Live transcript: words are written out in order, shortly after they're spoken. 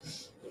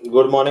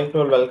Good morning to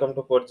all. Welcome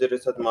to 4G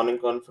Research Morning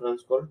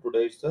Conference Call.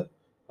 Today is the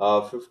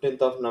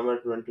 15th of November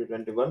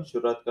 2021.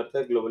 शुरुआत करते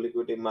हैं global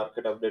equity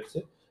market update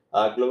से।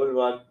 Global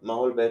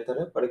माहौल बेहतर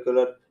है,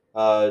 particular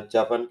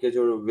Japan के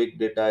जो वीक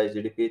डेटा है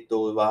जीडीपी, तो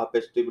वहाँ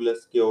पे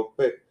स्टिमुलस के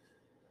ऊपर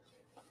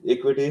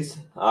इक्विटीज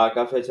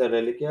काफी अच्छा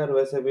रैली किया। और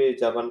वैसे भी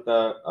जापान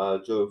का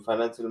जो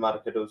फाइनेंशियल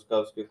मार्केट है उसका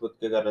उसके खुद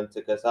के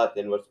करेंसी के साथ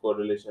इनवर्स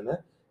कोरिलेशन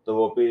है, तो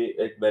वो भी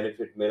एक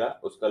बेनिफिट मिला।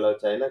 उसका अलावा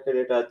चाइना का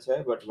डेटा अच्छा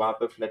है, बट वहाँ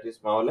पे फ्लैटिश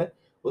माहौल है।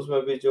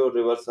 उसमें भी जो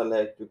रिवर्सल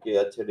है, क्योंकि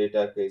अच्छे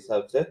डेटा के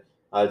हिसाब से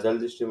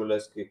जल्दी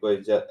स्टिमुलस की कोई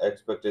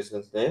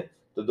एक्सपेक्टेशंस नहीं है।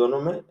 तो दोनों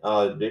में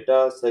डेटा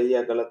सही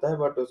या गलत है,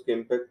 बट उसके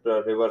इम्पैक्ट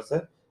रिवर्स है,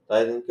 तो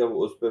आई थिंक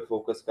उस पर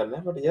फोकस करना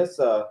है। बट यस,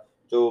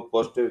 जो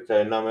पॉजिटिव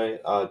चाइना में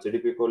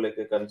जीडीपी को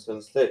लेके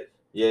कंसर्न्स थे,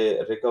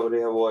 ये रिकवरी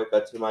है वो एक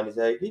अच्छी मानी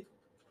जाएगी।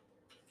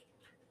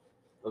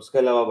 उसके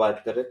अलावा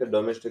बात करें कि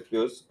डोमेस्टिक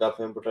न्यूज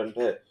काफी इम्पोर्टेंट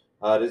है।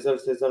 रिजल्ट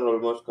सीजन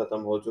ऑलमोस्ट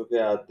खत्म हो चुके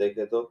हैं। आज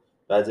देखें तो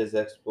राजेश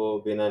एक्सपो,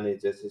 बिनानी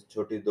जैसी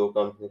छोटी दो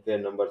कंपनी के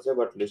नंबर से,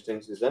 बट लिस्टिंग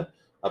सीजन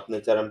अपने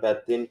चरम पे। आज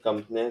तीन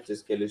कंपनी है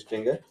जिसकी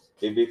लिस्टिंग है।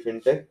 बीबी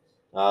फिनटेक,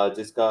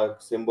 जिसका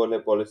सिंबल है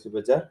पॉलिसी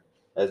बाजार,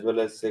 एज वेल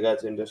एज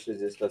सेगाची इंडस्ट्री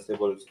जिसका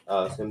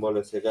सिंबल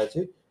है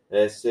सेगाची,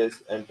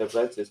 एससीएस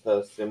एंटरप्राइज जिसका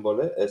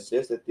सिंबल है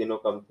एससीएस। ये तीनों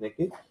कंपनी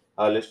की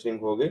लिस्टिंग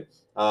होगी।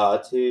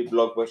 अच्छी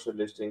ब्लॉकबस्टर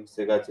लिस्टिंग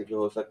सेगाची की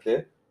हो सकते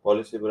हैं।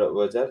 पॉलिसी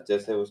बाजार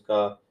जैसे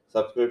उसका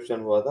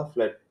सब्सक्रिप्शन हुआ था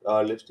फ्लैट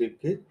लिस्टिंग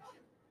की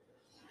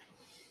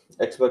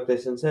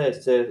एक्सपेक्टेशन है,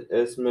 इससे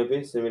इसमें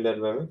भी सिमिलर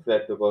वे में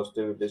फ्लैट टू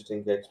पॉजिटिव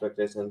लिस्टिंग की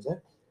एक्सपेक्टेशन है।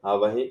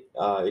 वहीं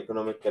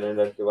इकोनॉमिक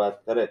कैलेंडर की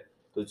बात करें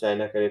तो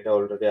चाइना का डेटा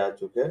ऑलरेडी आ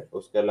चुके हैं।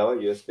 उसके अलावा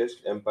यूएस के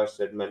एम्पायर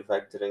स्टेट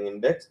मैन्युफैक्चरिंग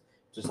इंडेक्स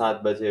जो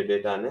 7 बजे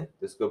डेटा आने,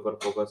 जिसके ऊपर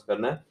फोकस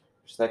करना है।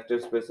 Sector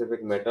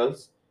specific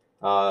metals,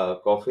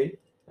 coffee,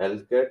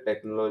 health care,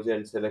 technology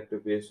and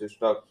selective PSU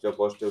stock जो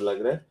पॉजिटिव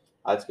लग रहे हैं।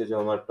 आज के जो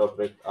हमारे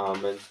टॉपिक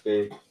मेंस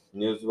के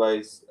news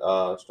wise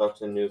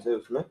stocks and news है,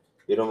 उसमें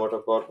hero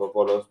MotoCorp,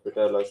 Apollo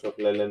hospital, Ashok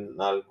Leyland,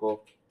 NALCO,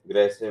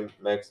 Grasim,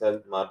 मैक्सेल,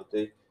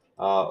 Maruti,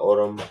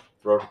 Oram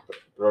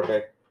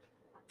protect,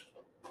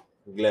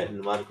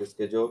 Glenmark,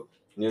 इसके जो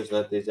न्यूज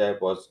नतीजा है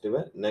पॉजिटिव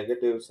है।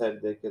 नेगेटिव साइड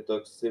देखें तो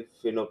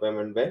सिर्फ फिनो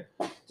पेमेंट बैंक,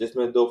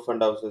 जिसमें दो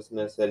फंड हाउसेस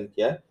ने सेल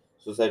किया।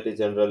 सोसाइटी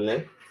जनरल ने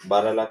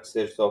 12 लाख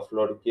शेयर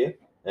ऑफलोड किए,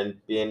 एंड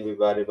पीएनबी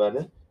बारिबा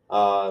ने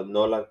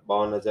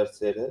 9,52,000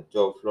 शेयर है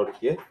जो ऑफलोड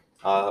किए।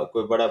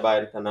 कोई बड़ा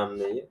बायर का नाम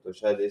नहीं है, तो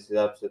शायद इस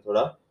हिसाब से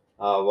थोड़ा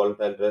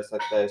वोलेटाइल रह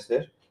सकता है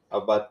शेयर।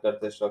 अब बात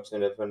करते हैं stocks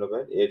in F and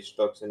open, 8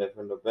 stocks in F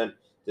and open,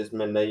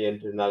 जिसमें नई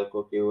एंट्री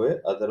नाल्को की हुए।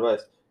 अदरवाइज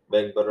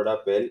बैंक बड़ौदा,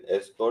 पेल,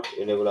 escort,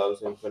 enable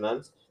housing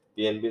finance,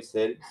 PNB,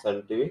 cell,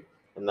 Sun TV,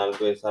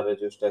 NALCO, ये सारे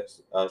जो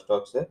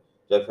स्टॉक्स है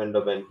जो एफ एंड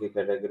ओपन की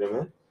कैटेगरी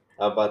में।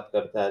 अब बात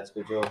करते हैं आज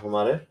के जो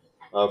हमारे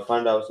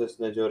फंड हाउसेस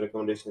ने जो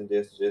रिकमेंडेशन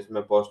दिए,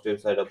 जिसमें positive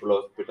side Apollo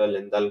hospital,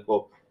 Hindalco,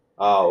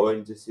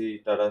 ONGC,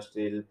 Tata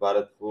steel,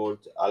 Bharat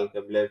foods,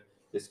 Alkem lab,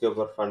 इसके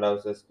ऊपर फंड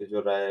हाउसेस की जो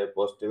राय है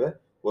पॉजिटिव है।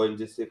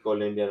 ओएनजीसी,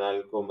 कोल इंडियन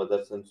ऑयल को,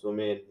 मदरसन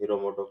सुमी एंड हीरो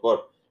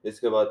मोटोकॉर्प।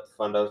 इसके बाद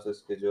फंड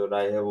हाउसेस की जो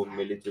राय है वो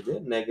मिली जुली है।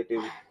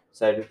 नेगेटिव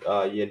साइड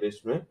ये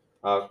लिस्ट में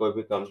कोई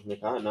भी कंपनी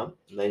का नाम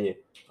नहीं है।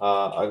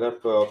 अगर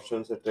कोई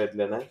ऑप्शन से ट्रेड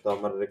लेना है तो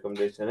हमारा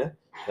रिकमेंडेशन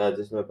है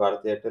जिसमें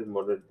भारतीय एयरटेल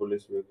मॉडरेट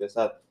बुलिश व्यू के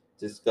साथ,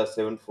 जिसका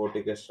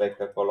 740 के स्ट्राइक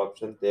का कॉल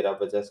ऑप्शन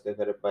 13,50 के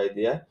करीब पाई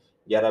दिया है।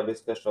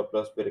 11,20 का स्टॉप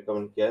लॉस पे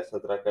रिकमेंड किया है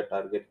 17 का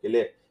टारगेट के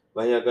लिए।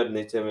 वहीं अगर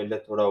नीचे मिले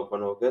थोड़ा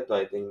ओपन हो गया तो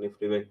I think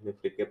Nifty bank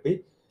Nifty के भी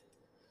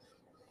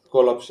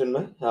कॉल ऑप्शन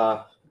में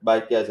बाय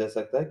किया जा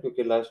सकता है,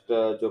 क्योंकि लास्ट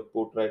जो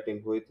पुट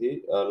राइटिंग हुई थी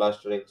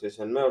लास्ट रैंक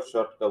सेशन में, और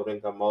शॉर्ट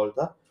कवरिंग का माहौल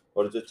था।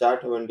 और जो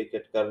चार्ट वो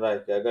इंडिकेट कर रहा है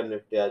कि अगर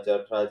निफ्टी आज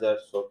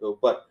 18,100 के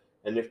ऊपर,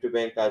 निफ्टी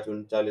बैंक आज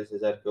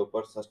 39,000 के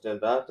ऊपर सस्टेन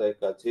रहा, तो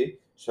एक अच्छी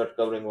शॉर्ट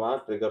कवरिंग वहां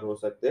ट्रिगर हो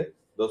सकते हैं।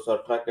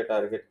 218 के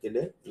टारगेट के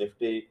लिए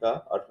निफ्टी का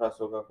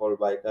 1800 का कॉल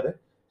बाय करें।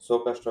 100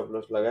 का स्टॉप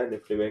लॉस लगाए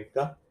निफ्टी बैंक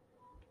का।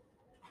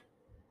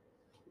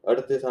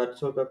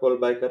 38,800 का कॉल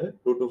बाय करें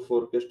 2 to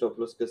 4 के स्टॉप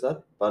लॉस के साथ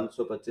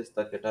 525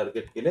 तक के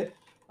टारगेट के लिए।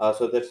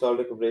 So that's all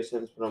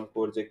recommendations from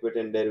Coach Equity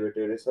and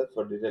Derivative Research.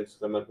 For details,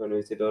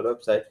 visit our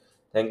website.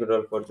 Thank you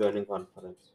all for joining conference.